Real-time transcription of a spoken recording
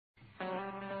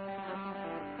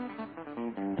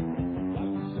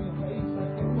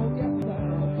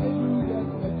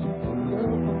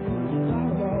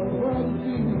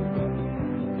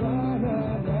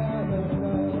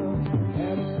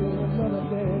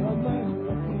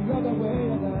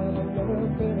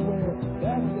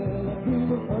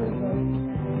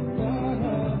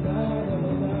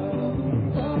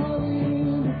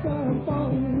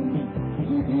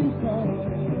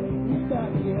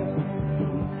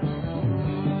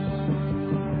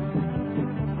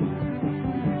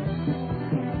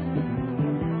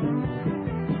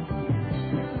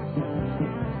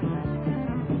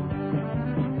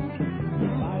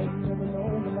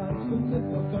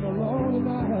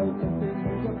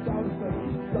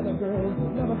girls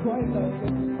never quite like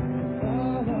it.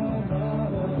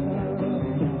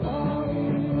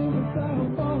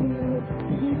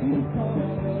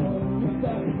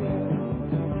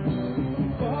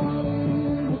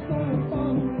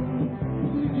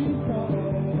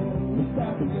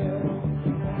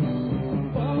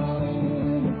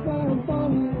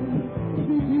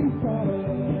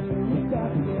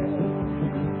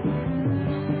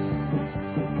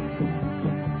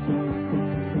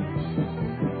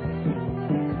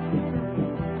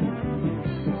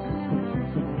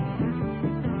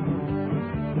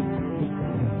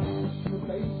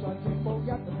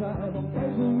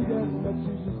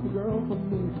 She's just a girl for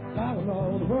me. I don't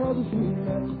know, the world is sweet.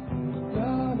 La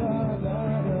la la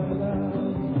la la.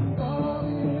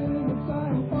 Falling,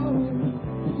 I'm falling.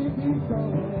 She keeps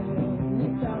calling.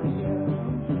 It's out again.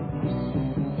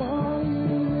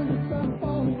 Falling, I'm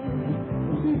falling.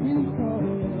 She keeps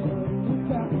calling.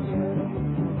 It's out again.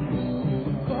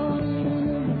 Falling,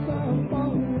 I'm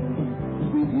falling.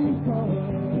 She keeps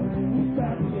calling. It's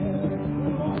out again.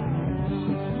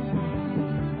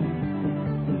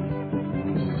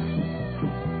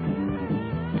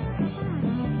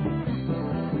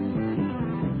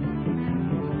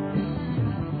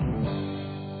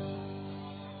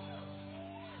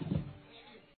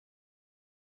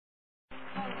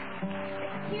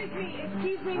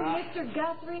 Excuse me, Mr.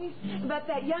 Guthrie, but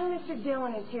that young Mr.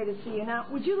 Dillon is here to see you. Now,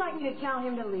 would you like me to tell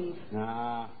him to leave?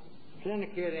 Nah, send the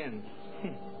kid in.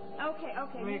 Okay.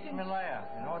 It makes me laugh.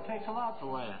 You know, it takes a lot to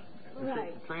laugh. Right.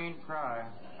 It's a trained cry.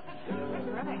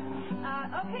 Right.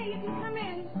 Okay, you can come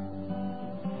in.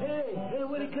 Hey,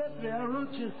 Woody Guthrie, I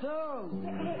wrote you a song.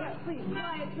 Hey, please,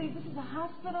 quiet, please. This is a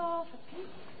hospital.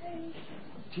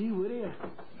 Gee, Woody,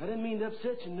 I didn't mean to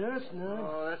upset your nurse, none.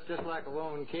 Oh, that's just like a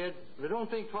woman, kid. But don't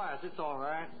think twice. It's all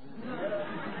right.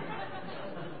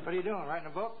 What are you doing, writing a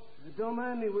book? Don't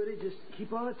mind me, Woody. Just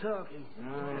keep on talking.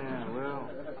 Oh, yeah, well,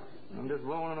 I'm just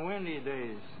blowing in the wind these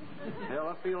days. Hell,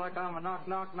 I feel like I'm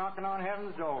knocking on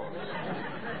heaven's door.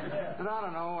 But I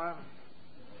don't know.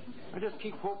 I just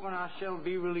keep hoping I shall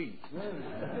be released.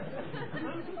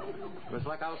 It's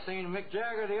like I was saying to Mick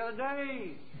Jagger the other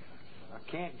day. I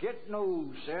can't get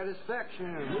no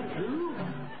satisfaction.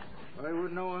 I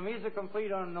wouldn't know him. He's a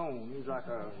complete unknown. He's like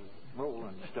a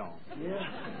rolling stone. Yeah,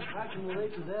 I can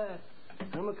relate to that.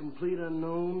 I'm a complete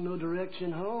unknown, no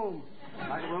direction home.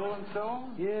 Like a rolling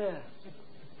stone? Yeah.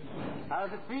 How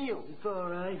does it feel? It's all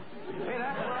right. Hey,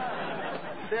 that's what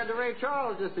I said to Ray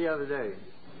Charles just the other day.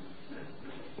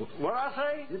 What'd I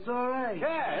say? It's all right.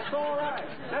 Yeah, it's all right.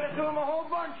 Said it to him a whole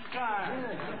bunch of times.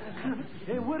 Yeah.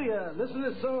 Hey, Woody, listen to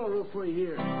this song I wrote for you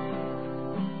here.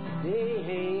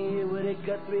 Hey, Woody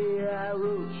Guthrie, I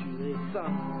wrote you a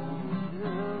song.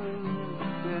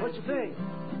 What you think?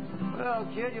 Well,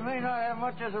 kid, you may not have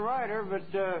much as a writer, but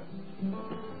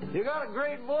you got a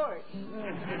great voice.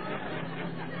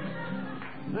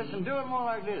 Listen, do it more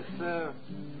like this.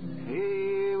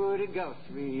 Hey, Woody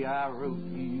Guthrie, I wrote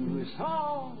you a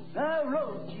song. I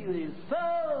wrote you a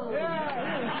song. Yeah.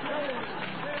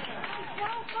 I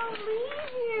don't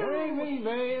believe you. It ain't me,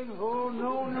 babe. Oh,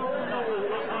 no.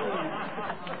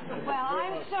 Well,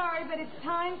 I'm sorry, but it's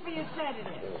time for your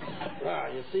sedative. Ah,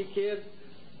 you see, kid,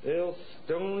 they'll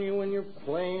stone you when you're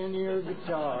playing your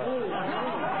guitar.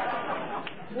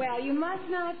 Well, you must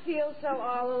not feel so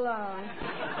all alone.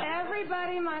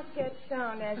 Everybody must get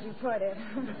stoned, as you put it.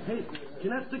 Hey,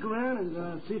 can I stick around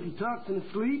and see if he talks in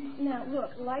his sleep? Now,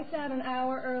 look, lights out an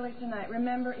hour early tonight.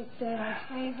 Remember, it's daylight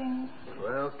savings.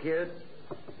 Well, kid,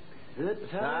 the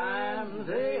times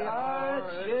they are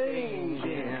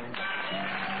changing.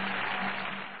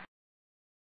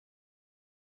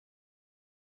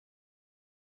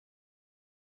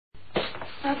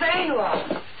 Oh, there you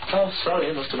are. Oh, sorry,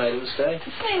 I must have made a mistake.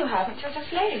 No, you haven't. You're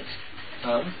just late.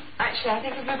 Actually, I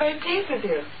think he'll be very pleased with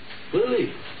you. Will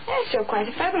he? Yes, you're quite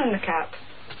a feather in the cap.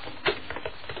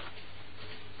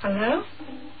 Hello?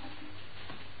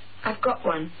 I've got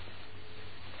one.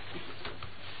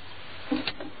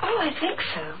 Oh, I think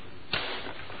so.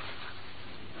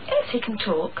 Yes, he can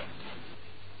talk.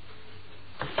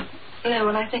 No,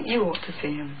 well, I think you ought to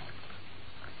see him.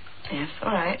 Yes,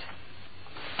 all right.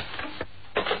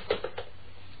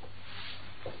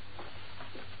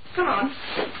 Come on.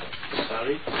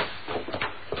 Sorry.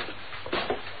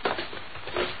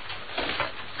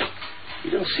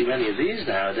 You don't see many of these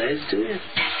nowadays, do you?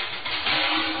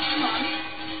 Come on.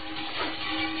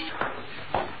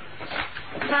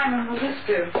 Simon, will this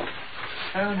do?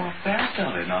 Oh, not bad,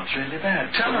 darling. Not really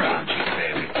bad. Turn around, you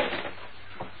baby.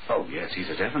 Oh, yes, he's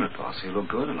a definite boss. He'll look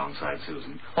good alongside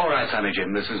Susan. All right, Sammy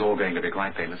Jim, this is all going to be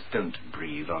quite painless. Don't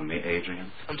breathe on me, Adrian.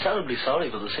 I'm terribly sorry,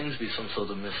 but there seems to be some sort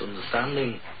of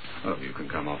misunderstanding. Oh, you can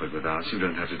come off it with us. You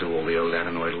don't have to do all the old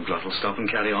adenoidal glottal stuff and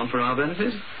carry on for our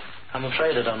benefit. I'm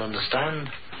afraid I don't understand.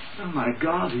 Oh, my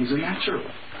God, he's a natural.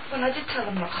 Well, I did tell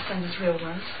him not to send his real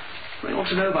ones. They ought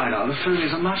to know by now the phone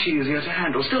is much easier to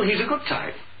handle. Still, he's a good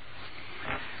type.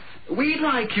 We'd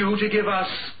like you to give us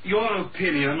your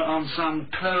opinion on some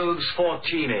clothes for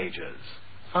teenagers.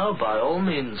 Oh, by all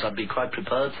means, I'd be quite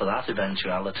prepared for that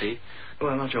eventuality.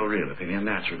 Well, not your real opinion,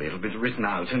 naturally. It'll be written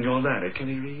out and you'll learn it. Can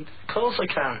you read? Of course I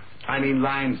can. I mean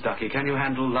lines, Ducky. Can you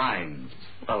handle lines?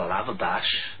 Well, I'll have a bash.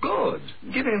 Good.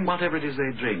 Give him whatever it is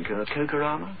they drink. A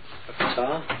Coca-Rama? A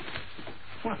guitar?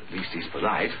 Well, at least he's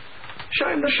polite. Show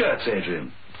him the shirts,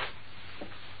 Adrian.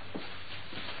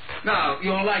 Now,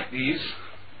 you'll like these.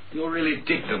 You'll really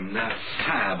dig them, that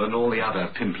tab and all the other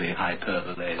pimply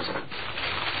hyperboles.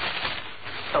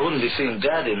 I wouldn't be seen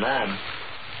dead in them.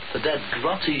 They're dead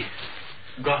grotty.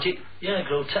 Grotty? Yeah,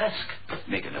 grotesque.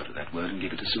 Make a note of that word and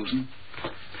give it to Susan.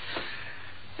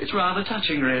 It's rather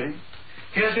touching, really.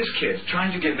 Here's this kid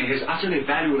trying to give me his utterly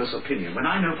valueless opinion when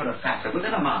I know for a fact that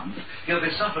within a month he'll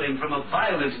be suffering from a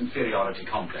violent inferiority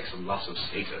complex and loss of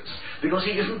status because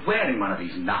he isn't wearing one of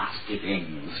these nasty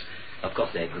things. Of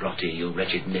course they're grotty, you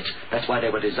wretched nit. That's why they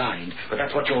were designed, but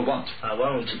that's what you'll want. I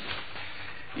won't.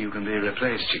 You can be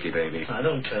replaced, chickie baby. I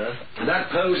don't care.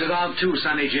 That pose is out too,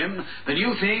 Sonny Jim. The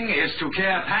new thing is to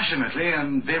care passionately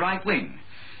and be right-wing.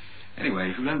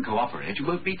 Anyway, if you don't cooperate, you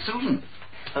won't beat Susan.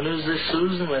 And who's this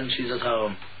Susan when she's at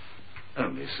home?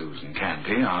 Only Susan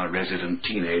Canty, our resident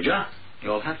teenager.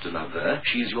 You'll have to love her.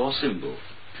 She's your symbol.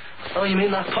 Oh, you mean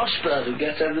that posh bird who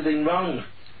gets everything wrong?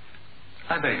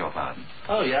 I beg your pardon.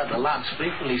 Oh, yeah, the lads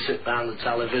frequently sit down the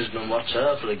television and watch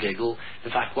her for a giggle.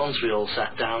 In fact, once we all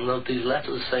sat down and wrote these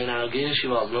letters saying how gear she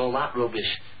was and all that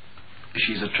rubbish.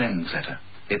 She's a trendsetter.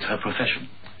 It's her profession.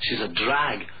 She's a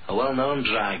drag, a well-known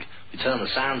drag. We turn the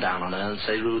sound down on her and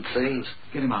say rude things.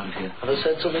 Get him out of here. Have I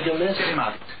said something amiss? Get him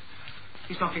out.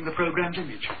 He's knocking the program's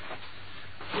image.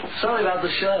 Sorry about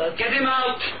the shirt. Get him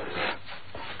out!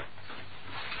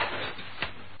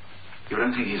 You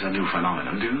don't think he's a new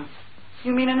phenomenon, do you?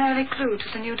 You mean an early clue to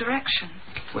the new direction?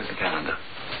 Where's the calendar?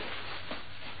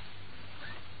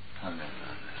 Oh, no.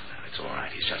 It's all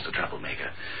right. He's just a troublemaker.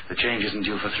 The change isn't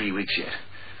due for 3 weeks yet.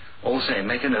 All the same,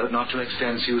 make a note not to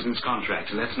extend Susan's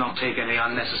contract. Let's not take any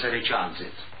unnecessary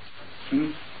chances.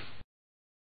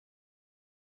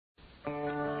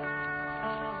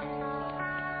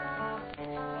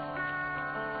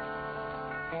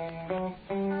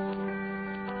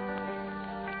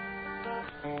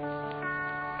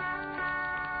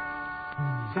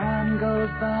 Time goes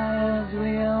by, as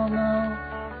we all know,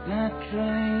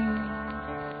 naturally.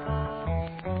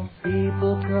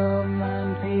 People come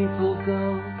and people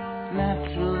go,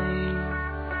 naturally.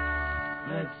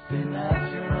 Let's be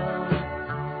natural.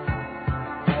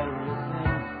 Ever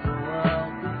since the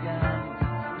world began,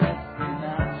 let's be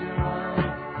natural.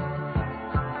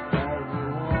 Every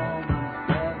woman,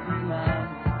 every man,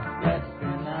 let's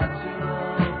be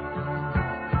natural.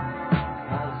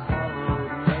 Has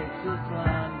followed nature's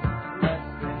plan, let's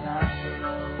be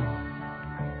natural.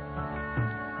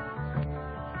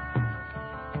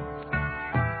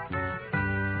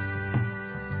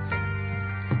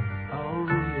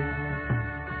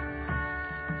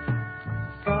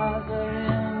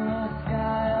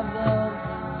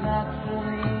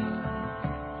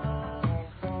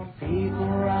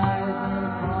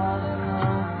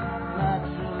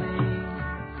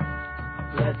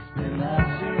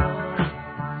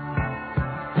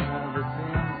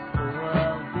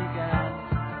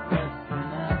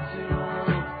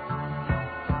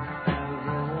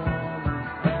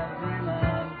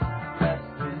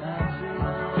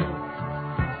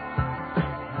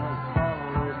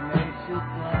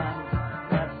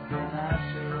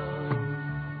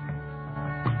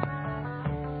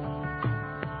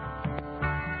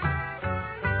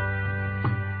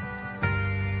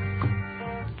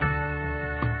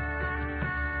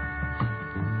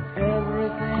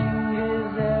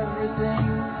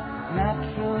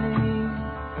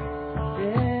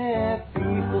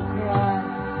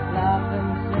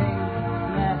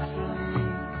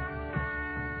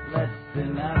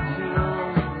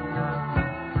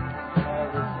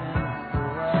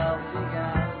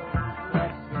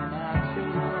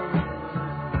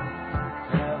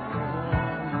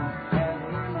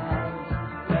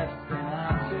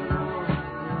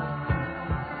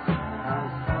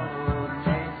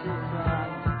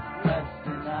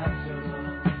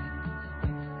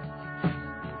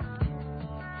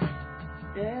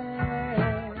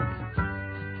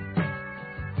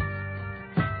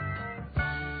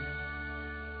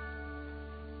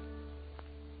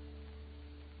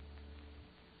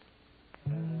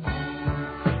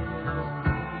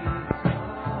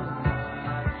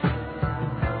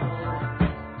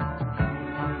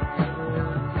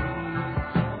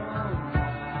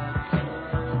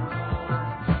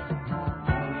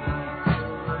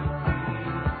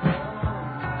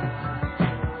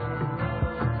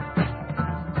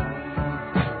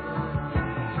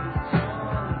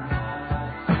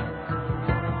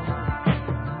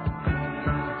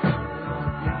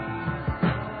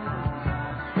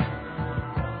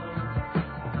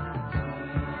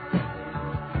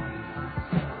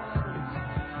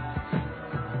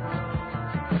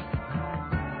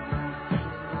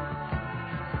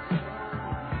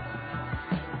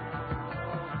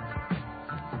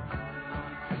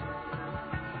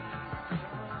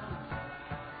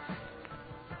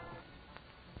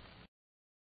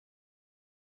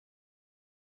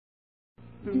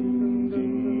 Blackbird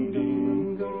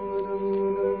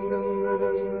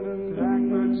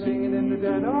singing in the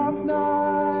dead of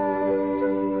night.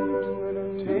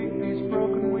 Take these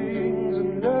broken wings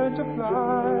and learn to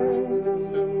fly.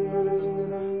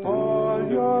 All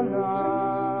your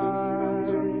life,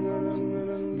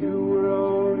 you were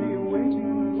only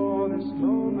waiting for this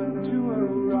moment to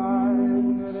arrive.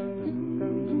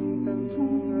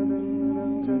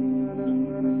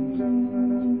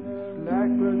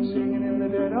 Blackbird singing in the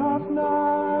dead of night.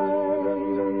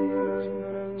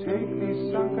 Take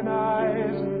these sunken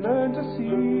eyes and learn to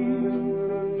see.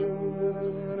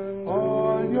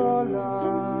 All your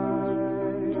life,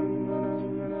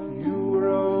 you were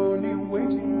only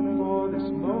waiting for this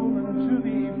moment to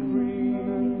be free.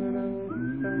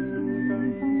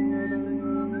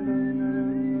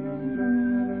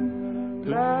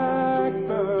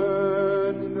 Blackbird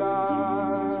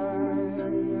fly,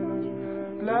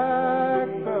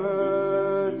 blackbird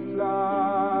fly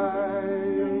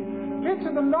into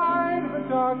the light of a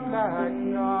dark black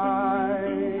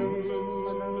night.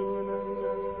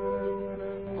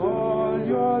 All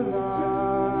your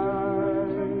life,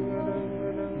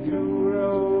 you were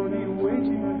only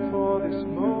waiting for this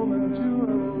moment to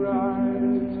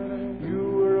arise. You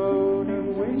were only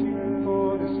waiting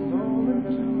for this moment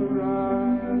to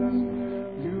arise.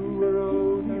 You were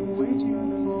only waiting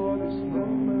for this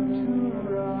moment to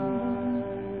arise.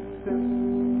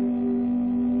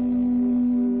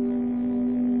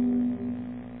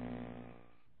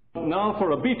 Now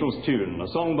for a Beatles tune, a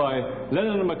song by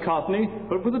Lennon and McCartney,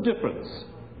 but with a difference.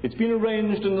 It's been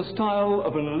arranged in the style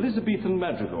of an Elizabethan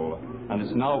madrigal, and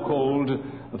it's now called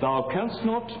Thou Canst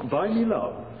Not Buy Me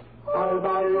Love. I'll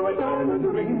buy you a diamond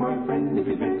ring, my friend, if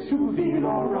it makes you feel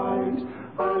alright.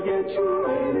 I'll get you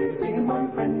anything, my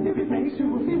friend, if it makes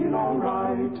you feel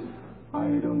alright. I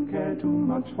don't care too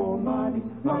much for money.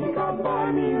 Money can't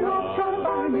buy me love, can't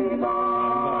buy me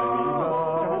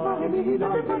love. Can't buy me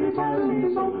love, everybody tell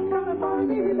me so. Can't buy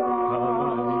me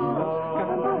love.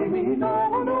 Can't buy me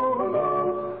love, no, no.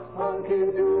 I'll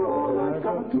give you all I've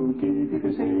got to give if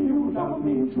you say you love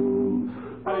me true.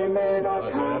 I may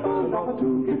not have a lot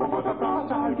to give, but what I've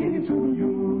got I'll give to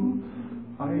you.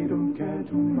 I don't care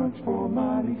too much for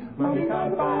money. Money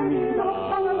can't buy me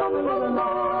love.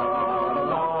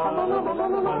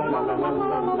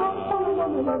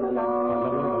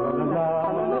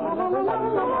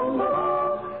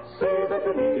 Say that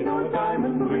you need no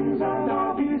diamond rings and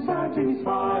I'll be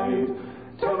satisfied.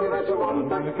 Tell me that you want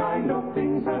the kind of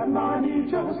things that money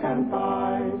just can't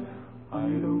buy. I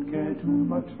don't care too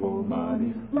much for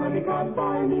money. Money can't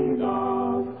buy me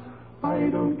love. I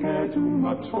don't care too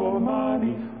much for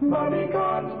money. Money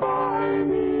can't buy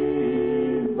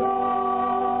me love.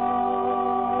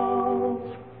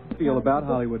 Feel about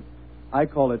Hollywood. I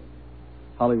call it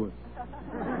Hollywood.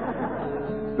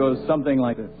 It goes something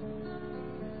like this.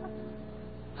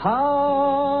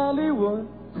 Hollywood,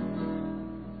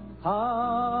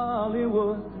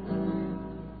 Hollywood,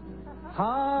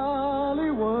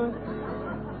 Hollywood,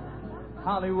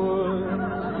 Hollywood.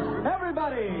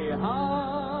 Everybody,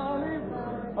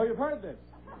 Hollywood. Oh, you've heard this.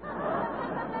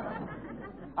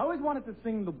 I always wanted to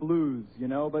sing the blues, you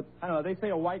know, but I don't know, they say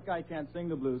a white guy can't sing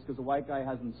the blues because a white guy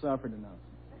hasn't suffered enough.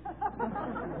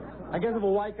 I guess if a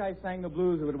white guy sang the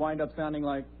blues, it would wind up sounding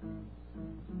like,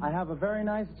 I have a very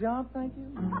nice job, thank you.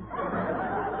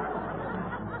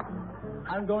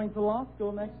 I'm going to law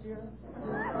school next year.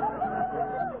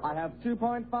 I have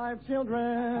 2.5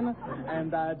 children,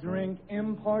 and I drink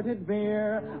imported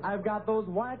beer. I've got those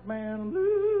white man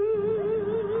blues.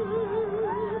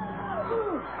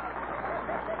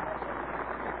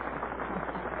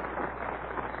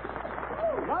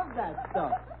 Love that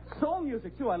stuff. Soul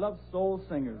music, too. I love soul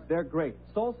singers. They're great.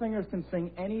 Soul singers can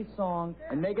sing any song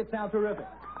and make it sound terrific.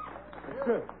 It's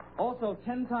true. Also,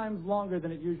 10 times longer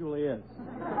than it usually is.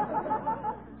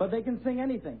 But they can sing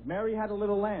anything. Mary Had a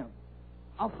Little Lamb.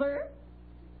 I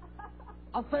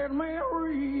said,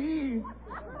 Mary.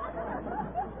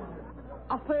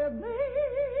 I said, Mary.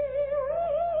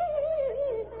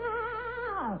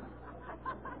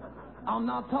 I'm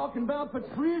not talking about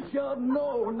Patricia.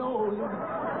 No, no.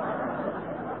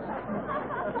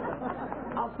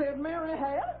 I said, Mary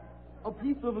had a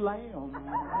piece of lamb.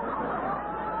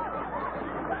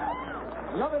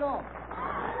 Love it all.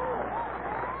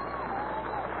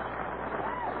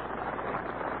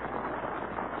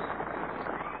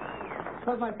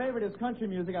 Because my favorite is country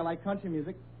music. I like country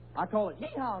music. I call it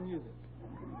yee-haw music.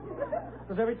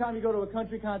 Because every time you go to a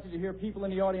country concert, you hear people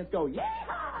in the audience go,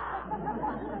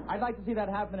 yee-haw! I'd like to see that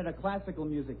happen at a classical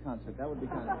music concert. That would be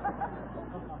kind of fun.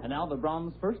 And now the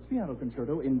Brahms' first piano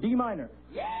concerto in D minor.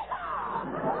 Yee-haw!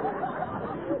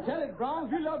 Tell it,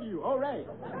 Brahms, we love you. All right.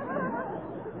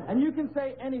 And you can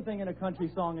say anything in a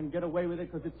country song and get away with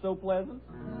it because it's so pleasant.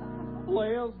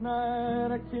 Last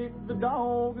night I kicked the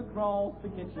dog across the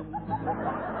kitchen.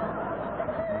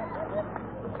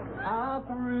 I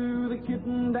threw the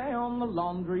kitten down the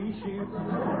laundry chute.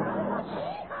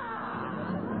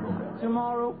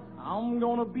 Tomorrow I'm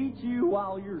gonna beat you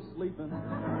while you're sleeping.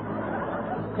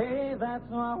 Hey, that's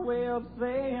my way of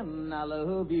saying I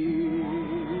love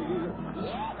you.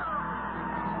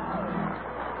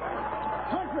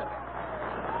 Country.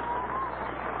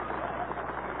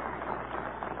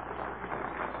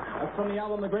 That's from the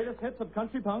album The Greatest Hits of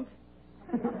Country Punk,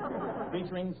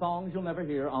 featuring songs you'll never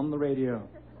hear on the radio.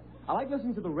 I like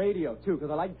listening to the radio, too, because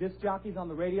I like disc jockeys on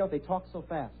the radio. They talk so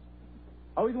fast.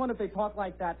 I always wonder if they talk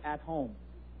like that at home.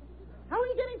 How are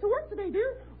you getting to work today,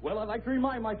 dear? Well, I like to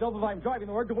remind myself if I'm driving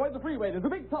to work to avoid the freeway. There's a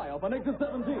big tie-up on exit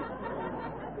 17.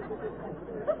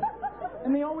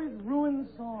 And they always ruin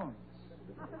songs.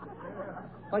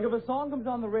 Like if a song comes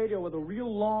on the radio with a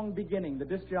real long beginning, the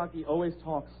disc jockey always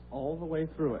talks all the way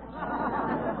through it.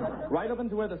 Right up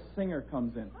into where the singer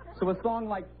comes in. So a song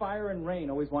like Fire and Rain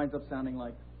always winds up sounding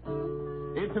like...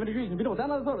 It's 70 degrees, and down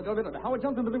on the soda, how it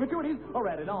jumps into the gratuities, or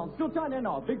at it on. Still trying to end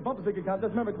off. Big bumper sticker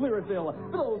contest, remember, clear as still.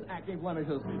 For those acting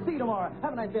blemishes. See you tomorrow.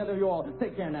 Have a nice day, love you all.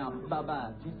 Take care now.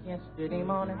 Bye-bye. Just yesterday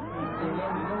morning, they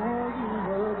let me know you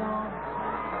were gone.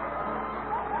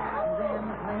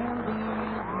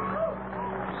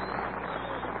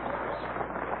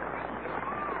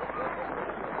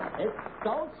 It's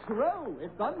so true.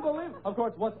 It's unbelievable. Of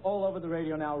course, what's all over the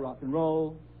radio now? Rock and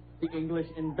roll, the English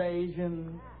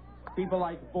invasion, people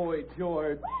like Boy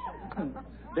George.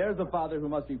 There's a father who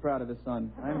must be proud of his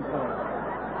son. I'm sorry.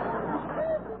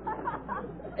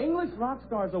 English rock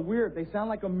stars are weird. They sound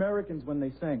like Americans when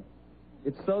they sing.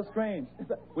 It's so strange.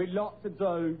 We lot to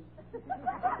do.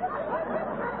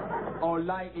 Our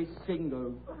latest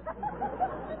single,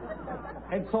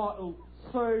 entitled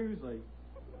Susie.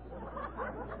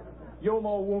 You're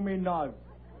my woman now.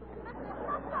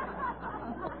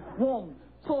 1,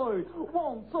 2,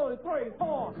 3,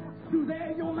 4.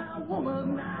 Suzanne, you're my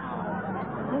woman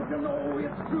now. Don't you know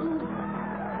it's true?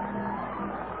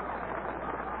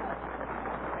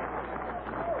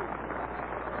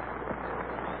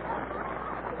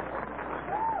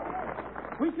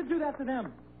 We should do that to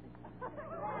them.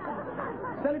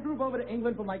 Send a group over to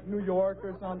England from like New York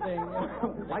or something.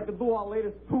 Like to do our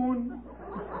latest tune.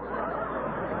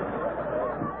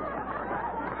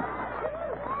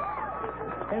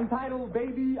 Entitled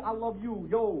Baby, I Love You,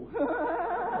 yo.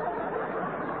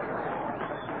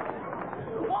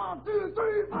 1, 2,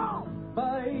 3, 4.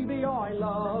 Baby, I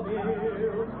love you.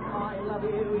 I love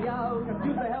you, yo.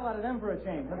 Confuse the hell out of them for a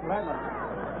change. That's what I like.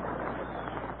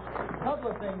 A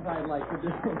couple of things I'd like to do.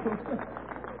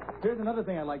 Here's another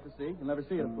thing I'd like to see. You'll never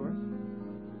see it, of course.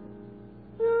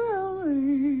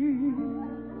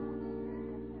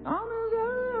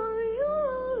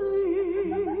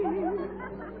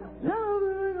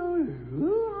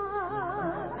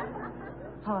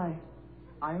 Hi,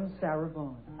 I'm Sarah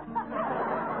Vaughan.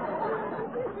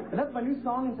 And that's my new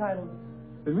song entitled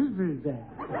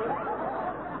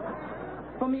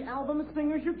from the album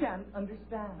Singers You Can't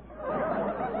Understand.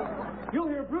 You'll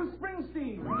hear Bruce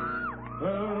Springsteen.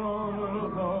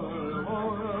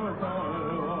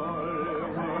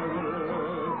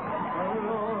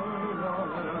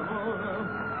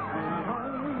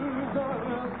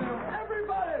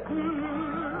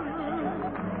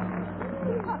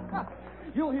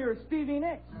 You'll hear Stevie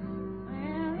Nicks.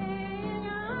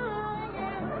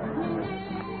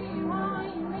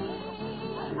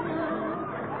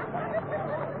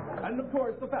 And of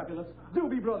course, the fabulous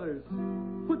Doobie Brothers.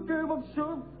 What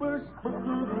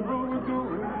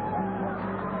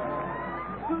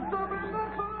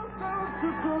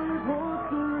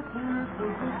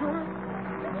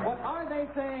are they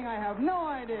saying? I have no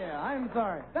idea. I'm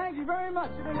sorry. Thank you very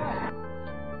much. You've been great.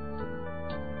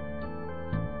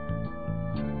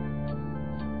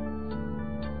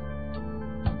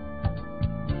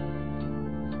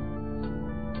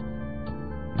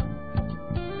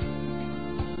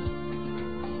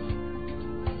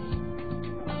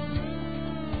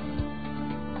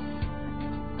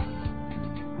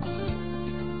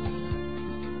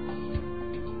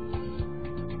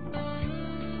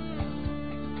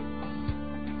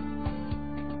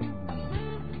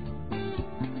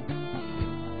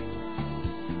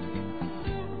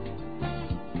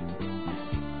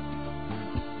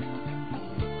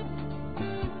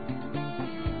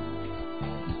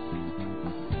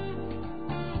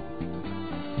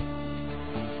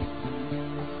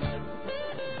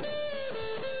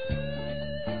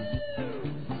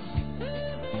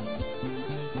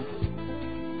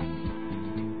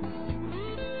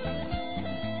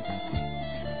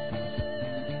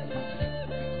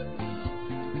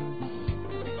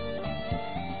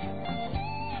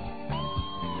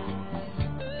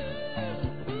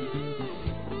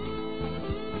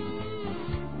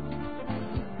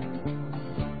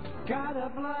 Got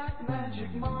a black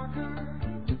magic marker.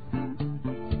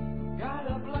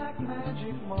 Got a black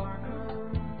magic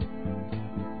marker.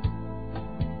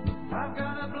 I've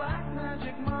got a black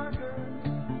magic marker.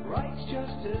 Writes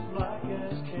just as black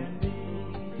as can be.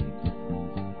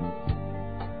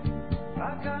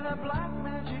 I've got a black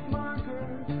magic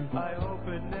marker. I hope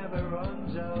it never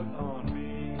runs out on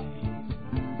me.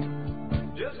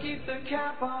 Just keep the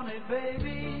cap on it,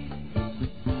 baby.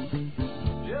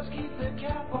 Just keep the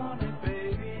cap on it, baby.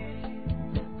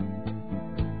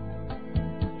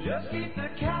 Just keep the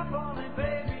cap on it,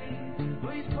 baby.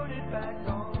 Please put it back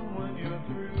on when you're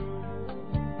through.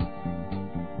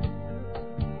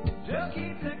 Just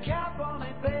keep the cap on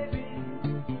it, baby.